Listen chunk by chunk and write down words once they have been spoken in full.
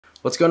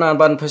What's going on,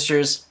 button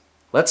pushers?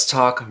 Let's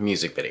talk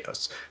music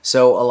videos.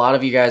 So a lot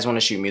of you guys want to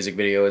shoot music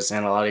videos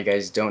and a lot of you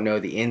guys don't know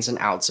the ins and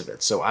outs of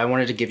it. So I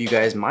wanted to give you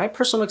guys my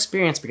personal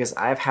experience because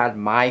I've had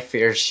my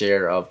fair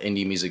share of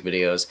indie music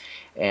videos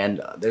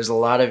and there's a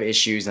lot of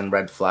issues and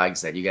red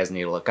flags that you guys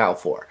need to look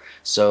out for.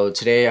 So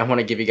today I want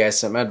to give you guys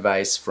some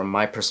advice from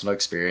my personal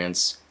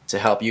experience to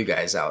help you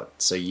guys out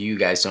so you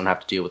guys don't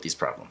have to deal with these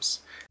problems.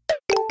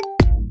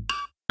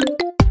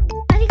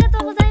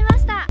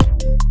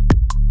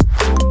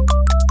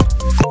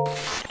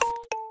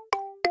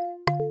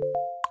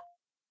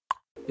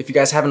 If you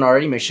guys haven't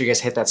already, make sure you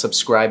guys hit that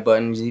subscribe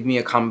button, leave me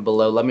a comment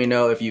below, let me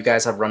know if you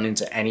guys have run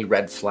into any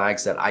red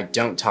flags that I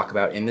don't talk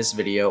about in this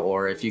video,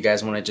 or if you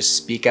guys want to just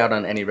speak out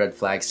on any red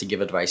flags to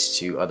give advice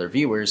to other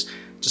viewers,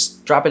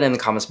 just drop it in the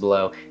comments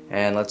below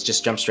and let's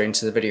just jump straight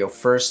into the video.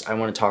 First, I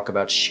want to talk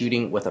about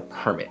shooting with a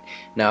permit.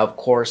 Now, of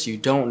course, you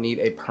don't need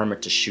a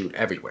permit to shoot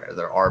everywhere.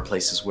 There are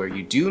places where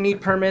you do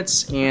need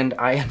permits and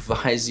I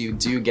advise you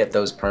do get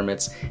those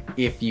permits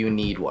if you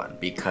need one,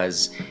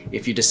 because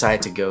if you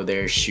decide to go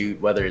there, shoot,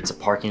 whether it's a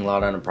parking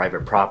lot on a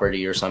private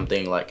property or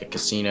something like a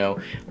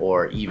casino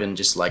or even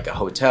just like a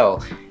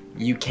hotel,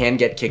 you can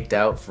get kicked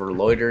out for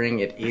loitering.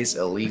 It is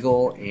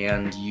illegal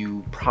and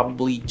you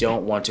probably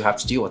don't want to have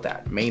to deal with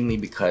that, mainly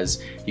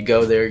because you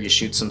go there, you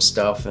shoot some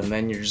stuff and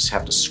then you just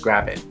have to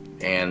scrap it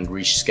and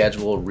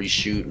reschedule,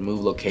 reshoot,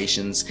 move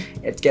locations.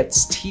 It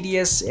gets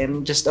tedious,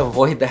 and just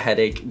avoid the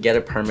headache. Get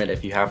a permit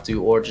if you have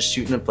to, or just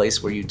shoot in a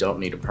place where you don't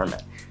need a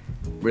permit.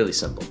 Really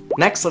simple.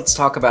 Next, let's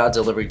talk about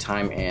delivery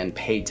time and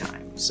pay time.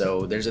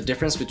 So there's a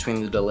difference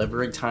between the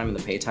delivery time and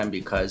the pay time,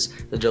 because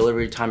the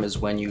delivery time is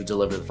when you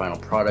deliver the final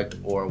product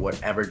or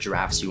whatever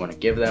drafts you want to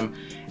give them,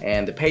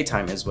 and the pay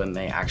time is when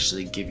they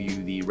actually give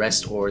you the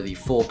rest or the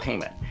full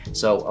payment.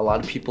 So a lot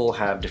of people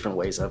have different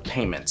ways of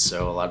payment.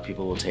 So a lot of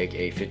people will take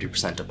a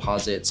 50%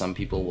 deposit, some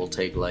people will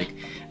take like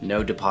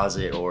no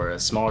deposit or a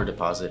smaller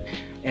deposit.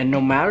 And no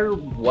matter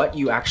what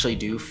you actually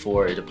do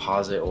for a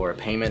deposit or a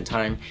payment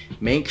time,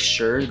 make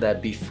sure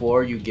that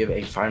before you give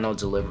a final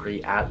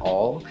delivery at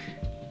all,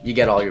 you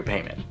get all your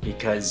payment,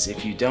 because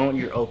if you don't,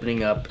 you're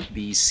opening up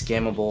these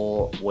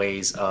scammable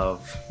ways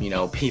of,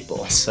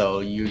 people.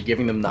 So you're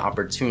giving them the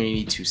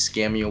opportunity to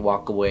scam you and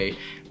walk away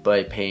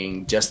by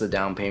paying just the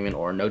down payment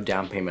or no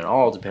down payment at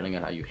all, depending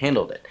on how you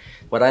handled it.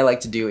 What I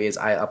like to do is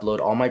I upload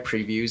all my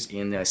previews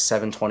in a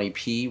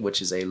 720p,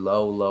 which is a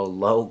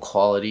low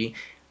quality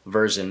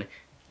version,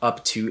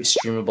 up to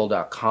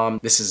streamable.com.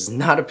 This is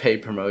not a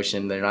paid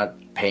promotion. They're not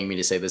paying me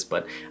to say this,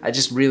 but I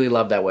just really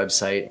love that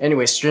website.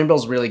 Anyway, Streamable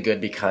is really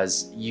good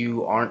because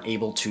you aren't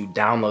able to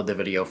download the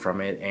video from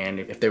it, and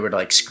if they were to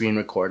like screen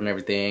record and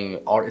everything,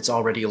 it's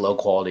already low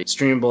quality.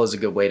 Streamable is a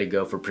good way to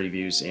go for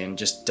previews, and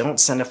just don't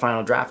send a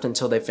final draft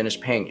until they finish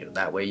paying you.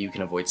 That way you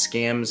can avoid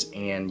scams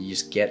and you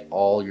just get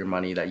all your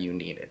money that you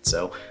needed.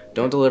 So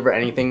don't deliver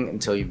anything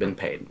until you've been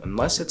paid,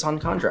 unless it's on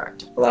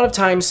contract. A lot of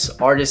times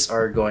artists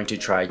are going to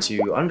try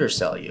to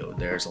undersell you.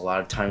 There's a lot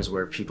of times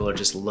where people are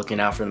just looking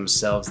out for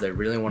themselves. They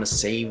really want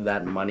to save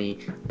that money,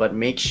 but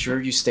make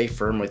sure you stay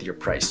firm with your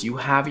price. You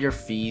have your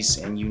fees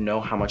and you know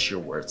how much you're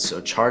worth,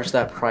 so charge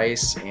that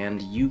price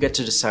and you get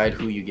to decide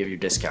who you give your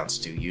discounts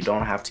to. You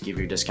don't have to give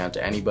your discount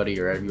to anybody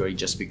or everybody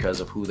just because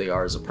of who they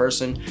are as a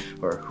person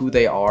or who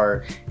they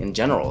are in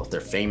general. If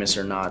they're famous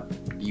or not,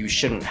 you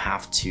shouldn't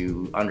have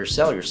to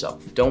undersell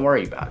yourself. Don't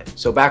worry about it.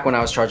 So back when I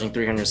was charging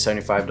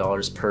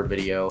 $375 per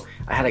video,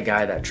 I had a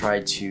guy that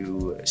tried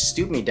to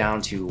stoop me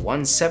down to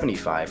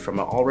 $175 from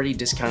an already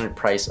discounted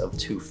price of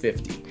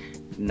 $250.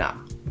 Nah,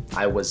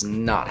 I was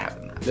not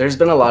having that. There's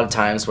been a lot of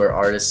times where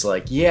artists are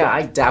like, yeah,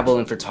 I dabble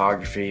in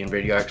photography and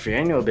videography,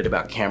 I know a bit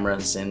about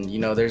cameras, and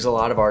there's a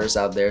lot of artists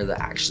out there that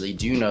actually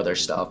do know their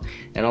stuff,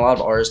 and a lot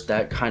of artists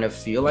that kind of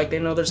feel like they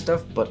know their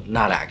stuff, but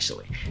not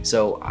actually.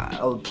 So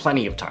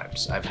plenty of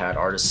times I've had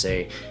artists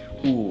say,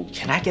 ooh,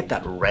 can I get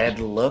that red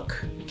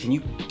look?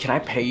 Can I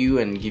pay you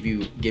and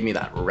give me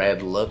that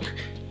red look?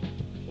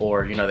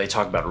 Or, they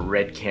talk about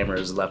red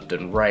cameras left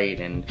and right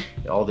and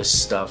all this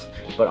stuff.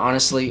 But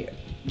honestly,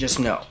 just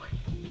know,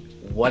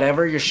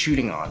 whatever you're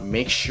shooting on,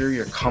 make sure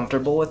you're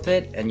comfortable with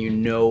it and you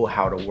know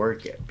how to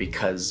work it,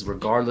 because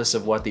regardless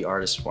of what the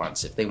artist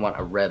wants, if they want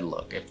a red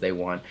look, if they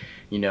want,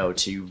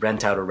 to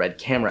rent out a red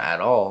camera at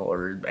all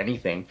or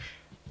anything,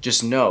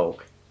 just know,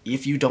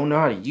 if you don't know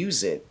how to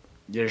use it,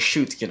 your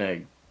shoot's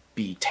gonna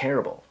be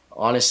terrible.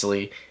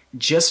 Honestly,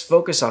 just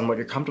focus on what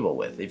you're comfortable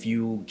with. If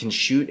you can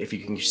shoot, if you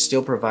can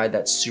still provide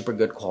that super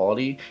good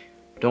quality,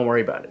 don't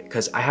worry about it.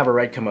 Because I have a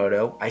red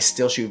Komodo, I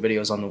still shoot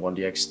videos on the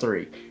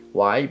 1DX3.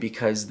 Why?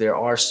 Because there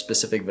are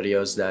specific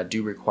videos that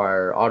do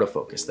require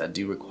autofocus, that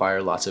do require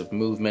lots of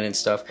movement and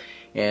stuff,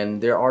 and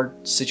there are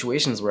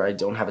situations where I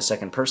don't have a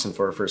second person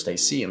for a first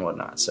AC and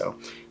whatnot. So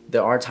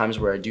there are times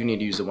where I do need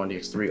to use the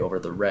 1DX3 over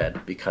the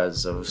red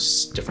because of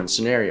different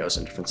scenarios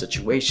and different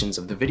situations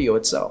of the video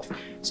itself.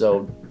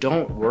 So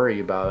don't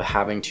worry about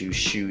having to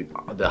shoot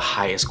the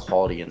highest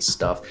quality and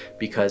stuff,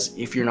 because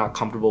if you're not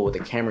comfortable with the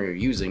camera you're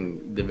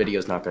using, the video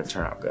is not going to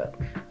turn out good.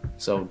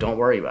 So don't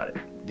worry about it.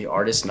 the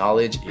artist's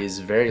knowledge is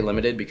very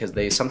limited because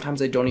sometimes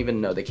they don't even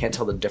know, they can't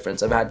tell the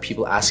difference. I've had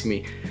people ask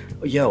me,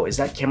 yo, is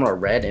that camera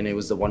red? And it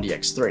was the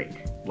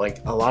 1DX3. Like,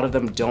 a lot of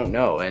them don't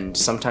know, and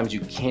sometimes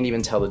you can't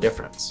even tell the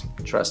difference.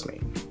 Trust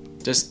me.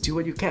 Just do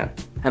what you can.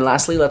 And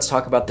lastly, let's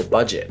talk about the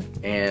budget,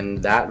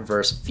 and that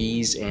versus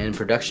fees and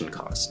production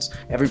costs.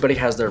 Everybody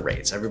has their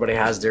rates, everybody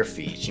has their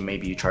fees.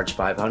 Maybe you charge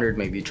 $500,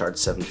 maybe you charge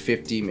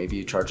 $750, maybe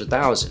you charge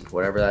 $1,000,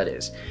 whatever that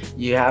is.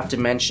 You have to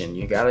mention,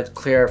 you gotta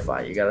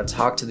clarify, you gotta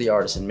talk to the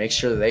artist and make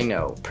sure they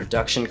know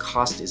production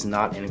cost is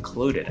not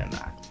included in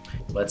that.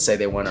 Let's say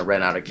they want to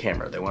rent out a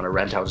camera, they want to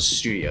rent out a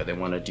studio, they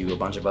want to do a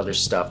bunch of other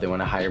stuff, they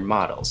want to hire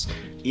models.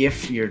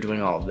 If you're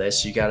doing all of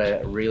this, you gotta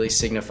really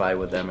signify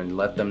with them and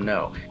let them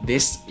know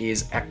this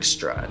is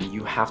extra and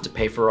you have to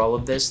pay for all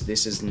of this.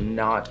 This is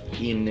not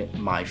in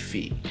my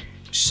fee.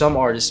 Some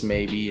artists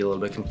may be a little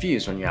bit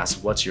confused when you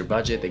ask what's your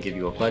budget. They give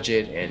you a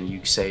budget and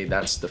you say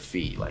that's the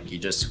fee. Like, you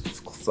just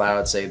flat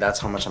out say that's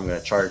how much I'm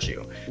gonna charge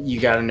you. You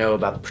gotta know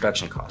about the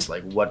production costs,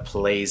 like what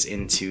plays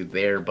into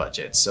their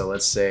budget. So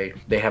let's say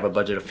they have a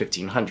budget of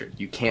 $1,500.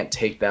 You can't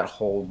take that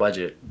whole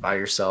budget by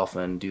yourself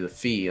and do the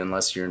fee.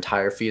 Unless your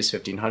entire fee is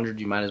 $1,500,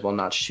 you might as well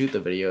not shoot the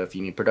video if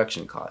you need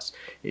production costs.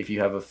 If you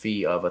have a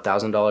fee of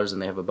 $1,000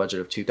 and they have a budget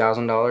of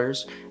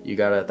 $2,000, you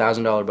got a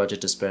 $1,000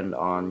 budget to spend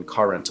on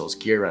car rentals,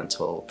 gear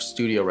rental,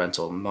 studio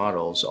rental,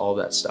 models, all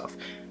that stuff.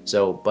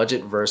 So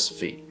budget versus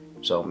fee.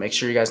 So make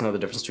sure you guys know the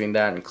difference between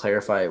that and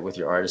clarify it with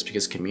your artist,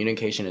 because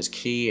communication is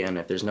key, and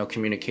if there's no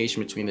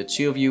communication between the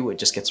two of you, it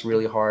just gets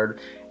really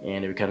hard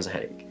and it becomes a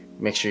headache.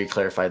 Make sure you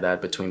clarify that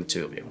between the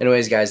two of you.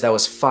 Anyways guys, that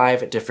was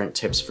 5 different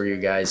tips for you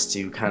guys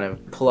to kind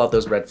of pull out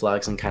those red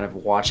flags and kind of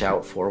watch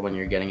out for when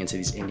you're getting into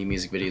these indie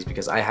music videos,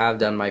 because I have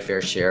done my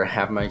fair share,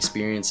 have my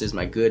experiences,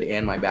 my good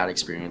and my bad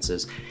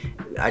experiences.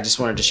 I just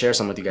wanted to share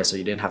some with you guys so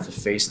you didn't have to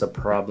face the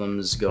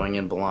problems going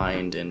in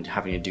blind and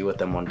having to deal with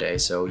them one day,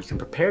 so you can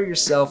prepare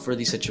yourself for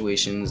these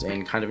situations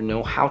and kind of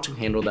know how to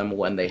handle them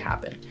when they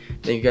happen.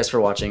 Thank you guys for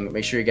watching.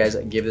 Make sure you guys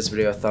give this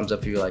video a thumbs up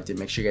if you liked it.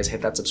 Make sure you guys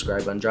hit that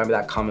subscribe button. Drop me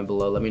that comment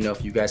below. Let me know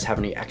if you guys have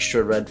any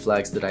extra red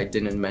flags that I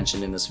didn't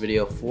mention in this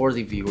video for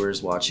the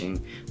viewers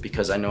watching,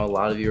 because I know a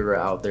lot of you are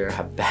out there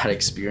have bad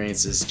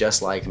experiences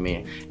just like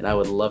me, and I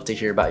would love to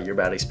hear about your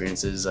bad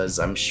experiences, as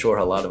I'm sure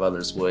a lot of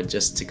others would,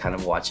 just to kind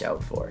of watch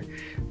out for.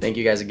 Thank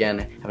you guys again.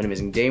 Have an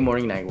amazing day,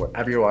 morning, night,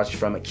 wherever you're watching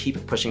from.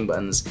 Keep pushing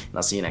buttons, and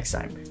I'll see you next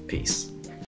time. Peace.